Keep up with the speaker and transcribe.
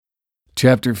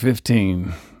Chapter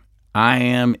 15. I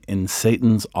am in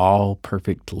Satan's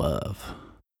all-perfect love.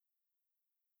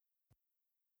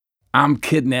 I'm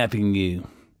kidnapping you.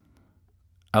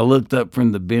 I looked up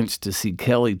from the bench to see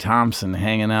Kelly Thompson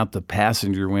hanging out the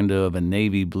passenger window of a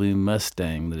navy blue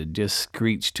Mustang that had just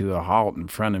screeched to a halt in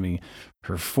front of me,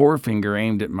 her forefinger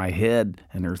aimed at my head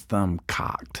and her thumb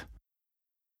cocked.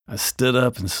 I stood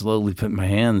up and slowly put my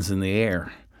hands in the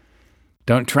air.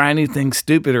 "Don't try anything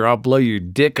stupid or I'll blow your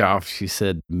dick off," she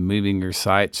said, moving her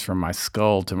sights from my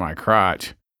skull to my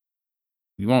crotch.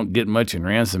 "You won't get much in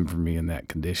ransom from me in that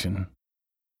condition."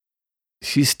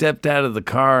 She stepped out of the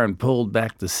car and pulled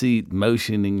back the seat,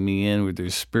 motioning me in with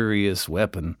her spurious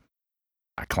weapon.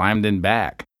 I climbed in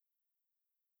back.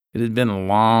 It had been a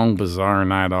long, bizarre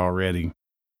night already.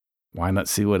 Why not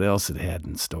see what else it had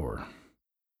in store?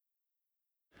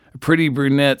 A pretty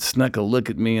brunette snuck a look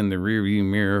at me in the rearview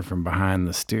mirror from behind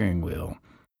the steering wheel.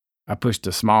 I pushed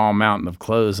a small mountain of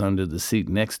clothes under the seat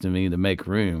next to me to make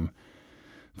room.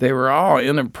 They were all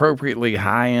inappropriately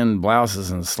high-end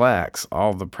blouses and slacks,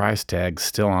 all the price tags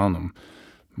still on them.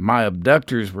 My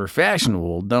abductors were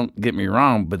fashionable, don't get me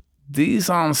wrong, but these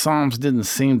ensembles didn't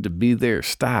seem to be their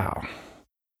style.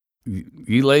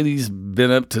 "You ladies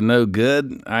been up to no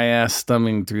good?" I asked,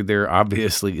 thumbing through their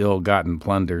obviously ill-gotten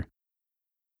plunder.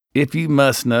 "If you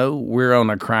must know, we're on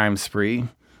a crime spree."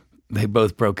 They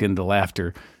both broke into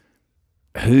laughter.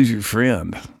 "Who's your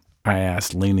friend?" I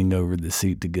asked, leaning over the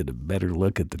seat to get a better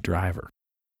look at the driver.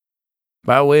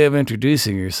 By way of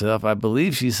introducing herself, I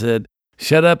believe she said,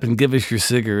 "Shut up and give us your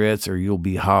cigarettes or you'll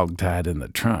be hog-tied in the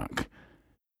trunk."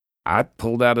 I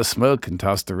pulled out a smoke and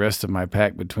tossed the rest of my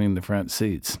pack between the front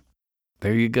seats.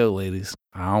 "There you go, ladies.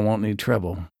 I don't want any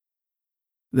trouble."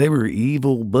 They were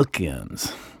evil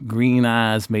bookends, green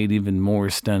eyes made even more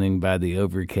stunning by the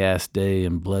overcast day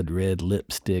and blood-red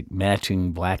lipstick,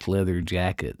 matching black leather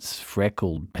jackets,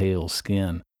 freckled pale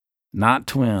skin. Not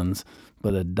twins,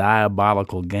 but a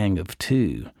diabolical gang of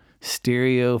two,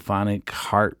 stereophonic,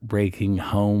 heart-breaking,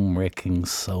 home-wrecking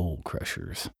soul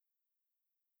crushers.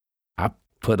 I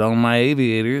put on my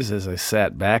aviators as I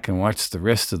sat back and watched the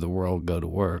rest of the world go to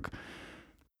work.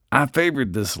 I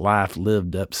favored this life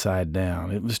lived upside down.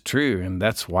 It was true, and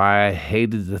that's why I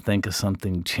hated to think of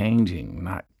something changing,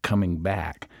 not coming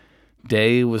back.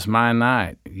 Day was my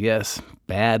night. Yes,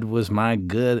 bad was my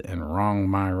good and wrong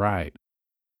my right.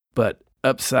 But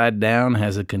upside down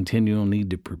has a continual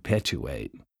need to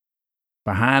perpetuate.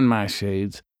 Behind my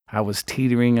shades, I was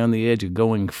teetering on the edge of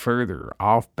going further,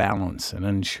 off balance and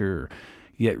unsure,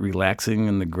 yet relaxing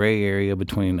in the gray area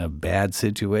between a bad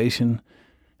situation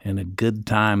and a good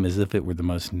time as if it were the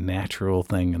most natural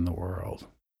thing in the world.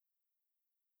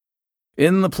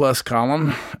 In the plus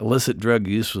column, illicit drug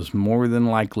use was more than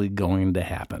likely going to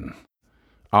happen.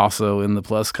 Also in the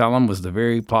plus column was the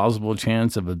very plausible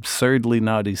chance of absurdly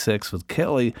naughty sex with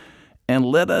Kelly, and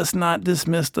let us not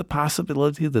dismiss the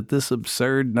possibility that this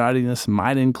absurd naughtiness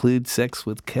might include sex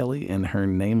with Kelly and her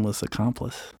nameless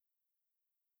accomplice.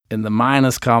 In the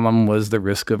minus column was the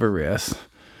risk of arrest.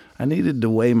 I needed to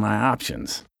weigh my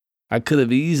options. I could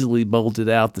have easily bolted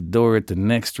out the door at the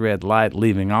next red light,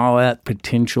 leaving all that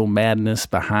potential madness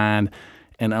behind,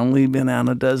 and only been out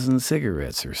a dozen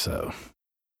cigarettes or so.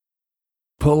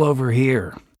 "Pull over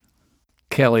here,"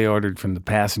 Kelly ordered from the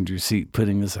passenger seat,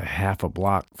 putting us a half a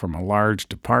block from a large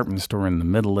department store in the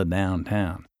middle of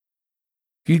downtown.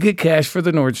 "You get cash for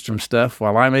the Nordstrom stuff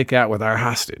while I make out with our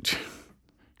hostage."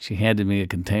 She handed me a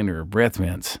container of breath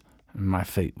mints, and my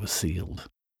fate was sealed.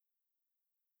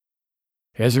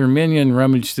 As her minion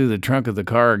rummaged through the trunk of the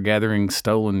car, gathering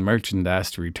stolen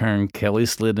merchandise to return, Kelly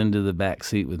slid into the back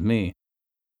seat with me.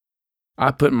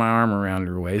 I put my arm around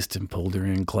her waist and pulled her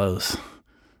in close.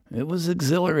 It was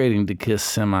exhilarating to kiss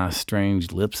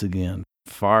semi-strange lips again,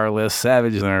 far less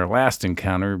savage than our last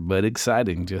encounter, but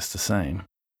exciting just the same.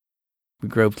 We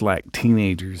groped like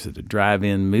teenagers at a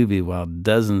drive-in movie while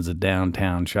dozens of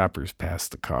downtown shoppers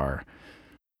passed the car.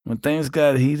 When things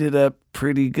got heated up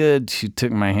pretty good, she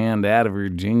took my hand out of her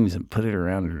jeans and put it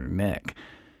around her neck.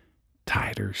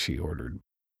 "Tighter," she ordered.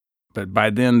 But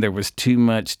by then there was too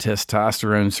much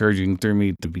testosterone surging through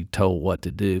me to be told what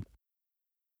to do.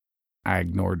 I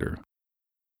ignored her.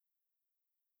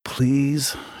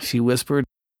 "Please," she whispered,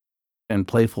 and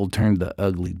playful turned to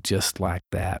ugly just like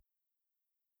that.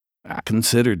 I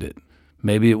considered it.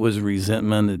 Maybe it was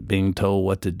resentment at being told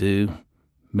what to do.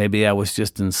 Maybe I was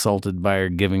just insulted by her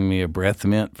giving me a breath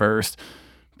mint first,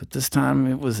 but this time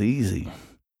it was easy.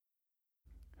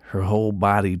 Her whole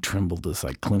body trembled as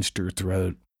I clenched her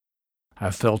throat.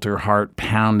 I felt her heart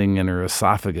pounding in her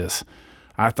esophagus.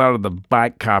 I thought of the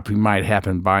bike cop who might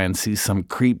happen by and see some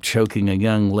creep choking a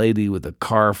young lady with a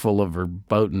car full of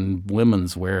verboten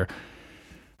women's wear.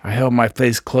 I held my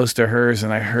face close to hers,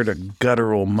 and I heard a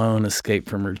guttural moan escape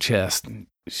from her chest.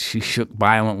 She shook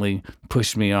violently,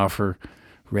 pushed me off her,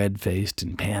 red-faced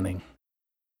and panting.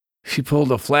 She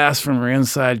pulled a flask from her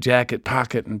inside jacket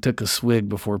pocket and took a swig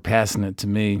before passing it to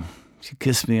me. She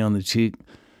kissed me on the cheek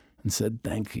and said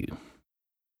thank you.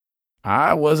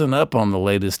 I wasn't up on the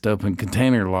latest open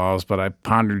container laws, but I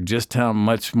pondered just how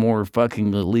much more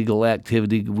fucking illegal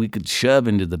activity we could shove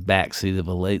into the backseat of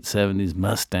a late 70s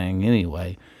Mustang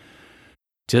anyway.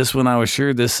 Just when I was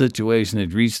sure this situation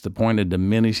had reached the point of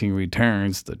diminishing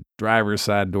returns, the driver's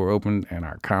side door opened and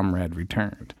our comrade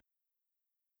returned.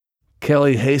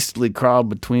 Kelly hastily crawled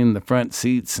between the front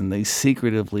seats and they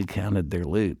secretively counted their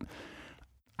loot.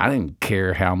 I didn't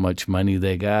care how much money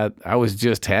they got. I was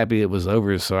just happy it was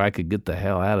over so I could get the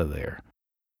hell out of there.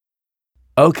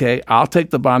 Okay, I'll take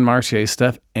the Bon Marché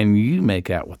stuff and you make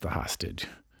out with the hostage.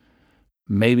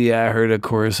 Maybe I heard a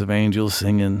chorus of angels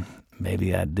singing,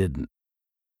 maybe I didn't.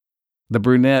 The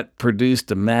brunette produced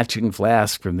a matching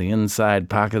flask from the inside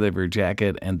pocket of her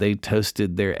jacket and they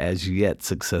toasted their as yet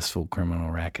successful criminal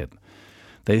racket.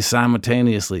 They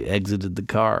simultaneously exited the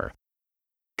car.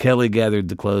 Kelly gathered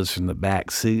the clothes from the back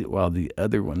seat while the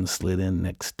other one slid in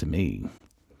next to me.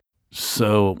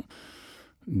 So,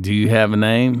 do you have a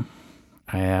name?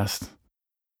 I asked.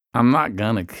 I'm not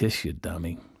gonna kiss you,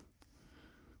 dummy.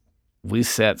 We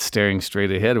sat staring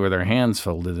straight ahead with our hands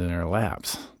folded in our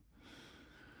laps.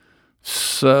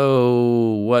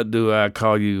 So, what do I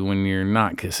call you when you're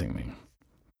not kissing me?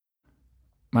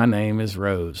 My name is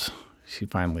Rose, she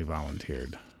finally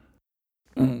volunteered.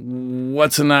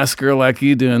 What's a nice girl like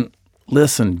you doing?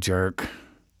 Listen, jerk.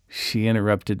 She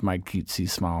interrupted my cutesy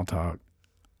small talk.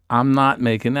 I'm not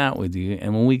making out with you,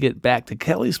 and when we get back to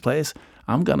Kelly's place,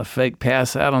 I'm gonna fake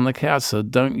pass out on the couch, so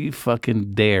don't you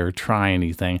fucking dare try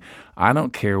anything. I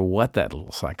don't care what that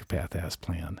little psychopath has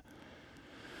planned.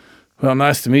 Well,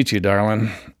 nice to meet you, darling.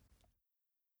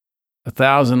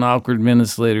 1,000 awkward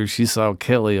minutes later, she saw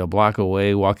Kelly a block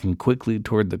away, walking quickly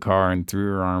toward the car and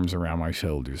threw her arms around my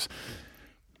shoulders.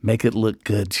 Make it look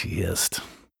good, she hissed.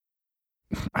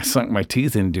 I sunk my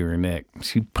teeth into her neck.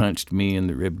 She punched me in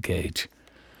the rib cage.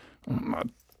 I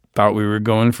thought we were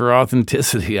going for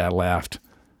authenticity, I laughed.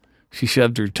 She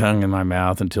shoved her tongue in my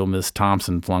mouth until Miss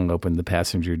Thompson flung open the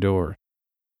passenger door.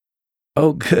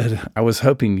 Oh, good. I was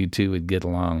hoping you two would get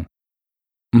along.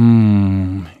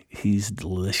 He's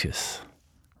delicious,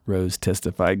 Rose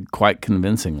testified quite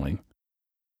convincingly.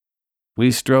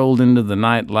 We strolled into the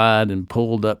night light and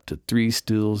pulled up to 3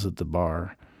 stools at the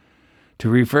bar. To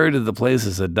refer to the place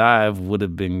as a dive would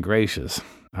have been gracious.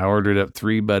 I ordered up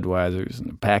 3 Budweisers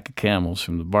and a pack of Camels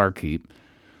from the barkeep.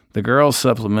 The girls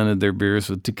supplemented their beers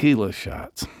with tequila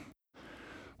shots.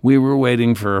 We were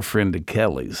waiting for a friend of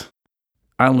Kelly's.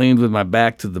 I leaned with my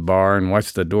back to the bar and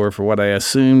watched the door for what I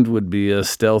assumed would be a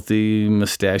stealthy,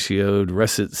 mustachioed,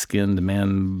 russet-skinned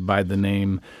man by the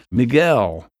name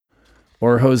Miguel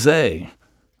or Jose.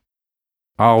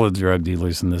 All the drug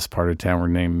dealers in this part of town were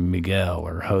named Miguel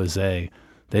or Jose.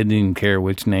 They didn't even care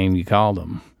which name you called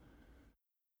them.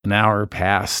 An hour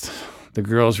passed. The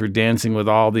girls were dancing with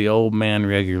all the old man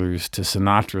regulars to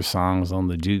Sinatra songs on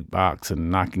the jukebox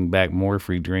and knocking back more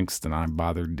free drinks than I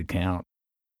bothered to count.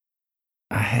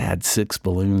 I had 6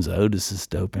 balloons of Otis's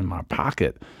dope in my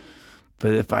pocket,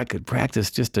 but if I could practice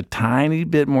just a tiny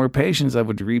bit more patience, I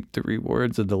would reap the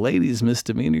rewards of the ladies'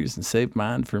 misdemeanors and save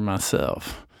mine for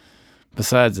myself.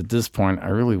 Besides, at this point, I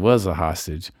really was a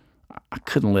hostage. I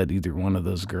couldn't let either one of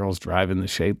those girls drive in the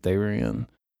shape they were in.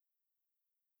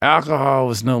 Alcohol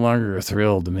was no longer a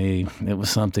thrill to me. It was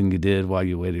something you did while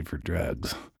you waited for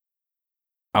drugs.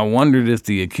 I wondered if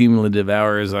the accumulative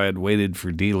hours I had waited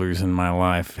for dealers in my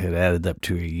life had added up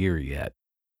to a year yet.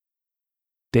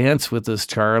 Dance with us,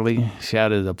 Charlie,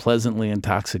 shouted a pleasantly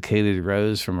intoxicated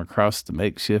Rose from across the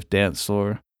makeshift dance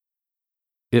floor.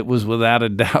 It was without a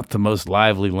doubt the most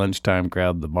lively lunchtime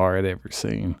crowd the bar had ever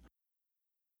seen.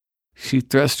 She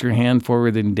thrust her hand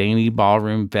forward in dainty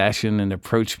ballroom fashion and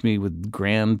approached me with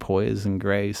grand poise and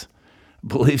grace. I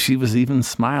believe she was even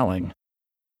smiling.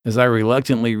 As I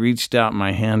reluctantly reached out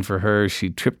my hand for her,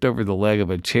 she tripped over the leg of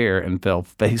a chair and fell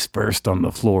face first on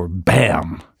the floor.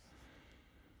 Bam!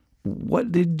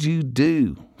 What did you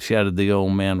do? Shouted the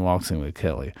old man waltzing with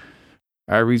Kelly.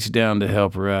 I reached down to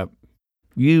help her up.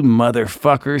 You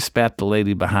motherfucker, spat the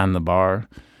lady behind the bar.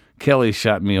 Kelly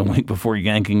shot me a wink before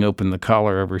yanking open the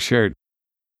collar of her shirt.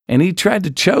 And he tried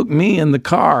to choke me in the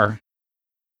car.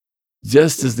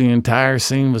 Just as the entire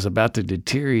scene was about to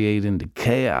deteriorate into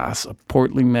chaos, a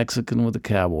portly Mexican with a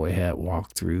cowboy hat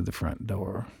walked through the front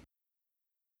door.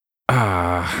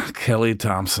 Ah, Kelly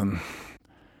Thompson.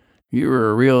 You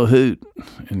were a real hoot,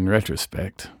 in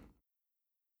retrospect.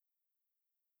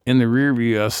 In the rear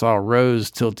view, I saw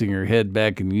Rose tilting her head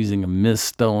back and using a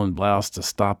misstolen blouse to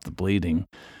stop the bleeding.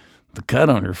 The cut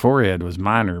on her forehead was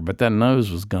minor, but that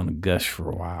nose was going to gush for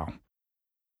a while.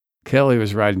 Kelly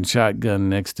was riding shotgun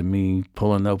next to me,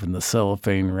 pulling open the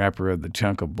cellophane wrapper of the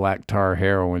chunk of black tar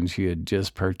heroin she had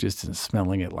just purchased and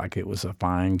smelling it like it was a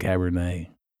fine Cabernet.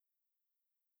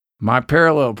 My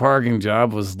parallel parking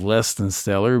job was less than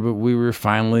stellar, but we were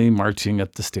finally marching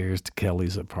up the stairs to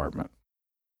Kelly's apartment.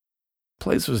 The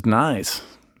place was nice,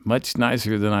 much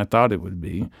nicer than I thought it would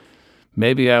be.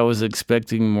 Maybe I was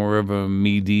expecting more of a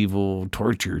medieval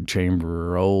torture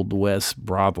chamber or Old West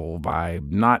brothel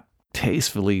vibe, not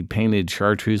tastefully painted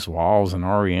chartreuse walls and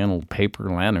oriental paper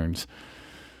lanterns.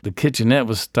 The kitchenette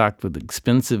was stocked with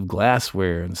expensive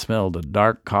glassware and smelled of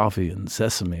dark coffee and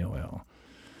sesame oil.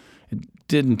 It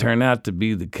didn't turn out to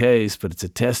be the case, but it's a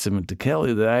testament to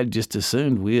Kelly that I just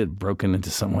assumed we had broken into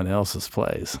someone else's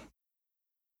place.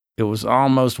 It was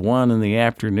almost 1 in the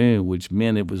afternoon, which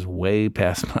meant it was way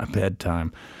past my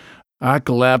bedtime. I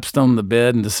collapsed on the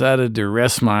bed and decided to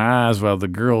rest my eyes while the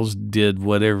girls did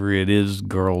whatever it is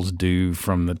girls do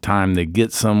from the time they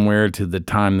get somewhere to the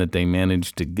time that they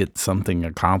manage to get something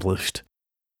accomplished.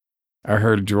 I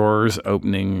heard drawers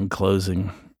opening and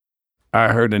closing.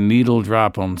 I heard a needle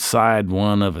drop on side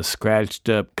 1 of a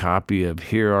scratched-up copy of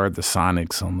Here Are the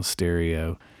Sonics on the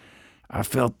stereo. I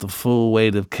felt the full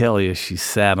weight of Kelly as she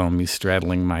sat on me,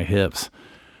 straddling my hips.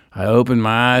 I opened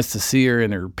my eyes to see her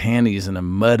in her panties and a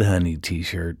Mudhoney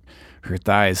t-shirt, her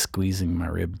thighs squeezing my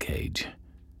rib cage.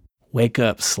 "Wake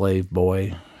up, slave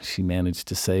boy," she managed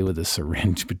to say with a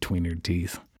syringe between her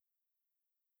teeth.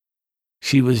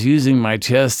 She was using my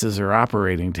chest as her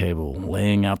operating table,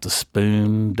 laying out the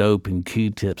spoon, dope, and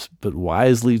Q-tips, but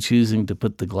wisely choosing to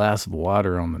put the glass of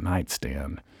water on the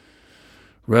nightstand.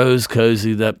 Rose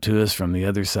cozied up to us from the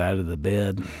other side of the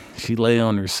bed. She lay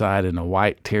on her side in a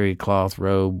white terry cloth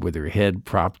robe with her head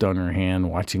propped on her hand,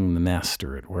 watching the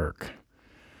master at work.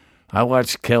 I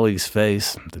watched Kelly's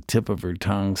face, the tip of her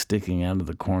tongue sticking out of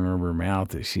the corner of her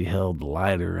mouth as she held the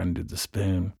lighter under the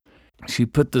spoon. She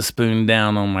put the spoon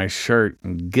down on my shirt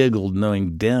and giggled,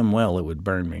 knowing damn well it would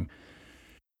burn me.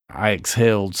 I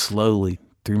exhaled slowly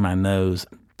through my nose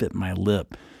and bit my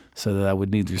lip so that I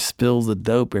would neither spill the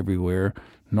dope everywhere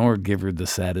nor give her the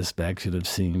satisfaction of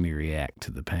seeing me react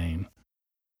to the pain.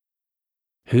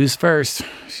 "Who's first?"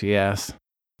 she asked.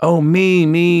 "Oh,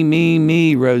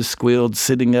 me," Rose squealed,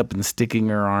 sitting up and sticking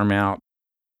her arm out.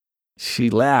 She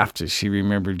laughed as she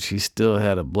remembered she still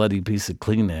had a bloody piece of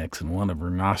Kleenex in one of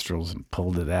her nostrils and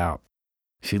pulled it out.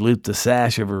 She looped the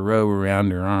sash of her robe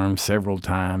around her arm several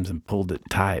times and pulled it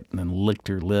tight and then licked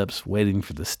her lips, waiting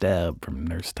for the stab from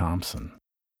Nurse Thompson.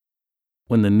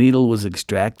 When the needle was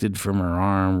extracted from her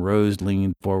arm, Rose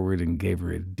leaned forward and gave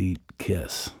her a deep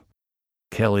kiss.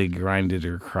 Kelly grinded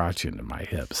her crotch into my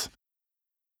hips.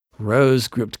 Rose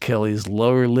gripped Kelly's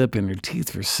lower lip in her teeth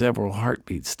for several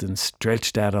heartbeats, then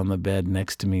stretched out on the bed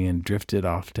next to me and drifted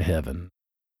off to heaven,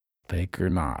 fake or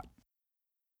not.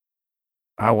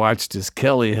 I watched as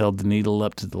Kelly held the needle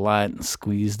up to the light and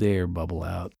squeezed the air bubble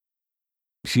out.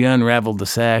 She unraveled the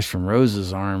sash from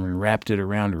Rose's arm and wrapped it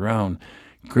around her own,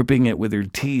 gripping it with her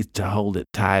teeth to hold it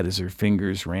tight as her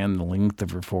fingers ran the length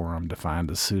of her forearm to find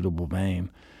a suitable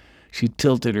vein. She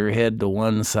tilted her head to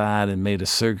one side and made a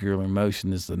circular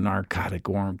motion as the narcotic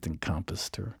warmth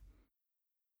encompassed her.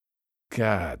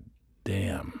 "God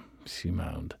damn," she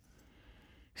moaned.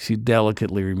 She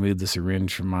delicately removed the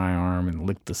syringe from my arm and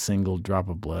licked the single drop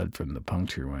of blood from the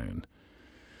puncture wound.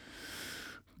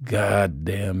 "God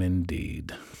damn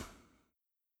indeed."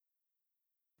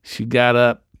 She got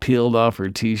up, peeled off her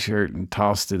t-shirt, and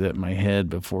tossed it at my head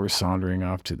before sauntering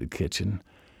off to the kitchen.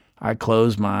 I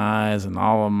closed my eyes, and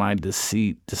all of my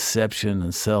deceit, deception,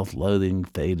 and self-loathing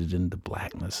faded into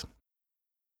blackness.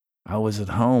 I was at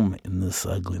home in this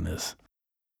ugliness.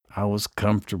 I was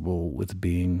comfortable with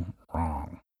being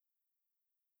wrong.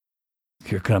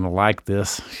 "You're gonna like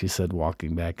this," she said,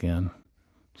 walking back in.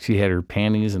 She had her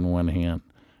panties in one hand,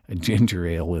 a ginger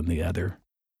ale in the other.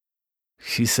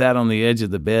 She sat on the edge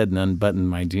of the bed and unbuttoned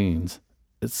my jeans.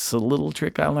 "It's a little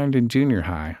trick I learned in junior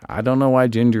high. I don't know why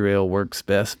ginger ale works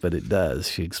best, but it does,"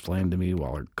 she explained to me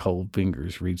while her cold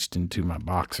fingers reached into my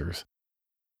boxers.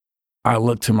 I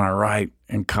looked to my right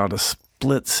and caught a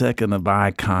split second of eye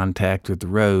contact with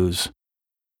Rose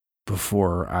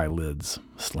before her eyelids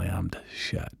slammed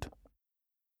shut.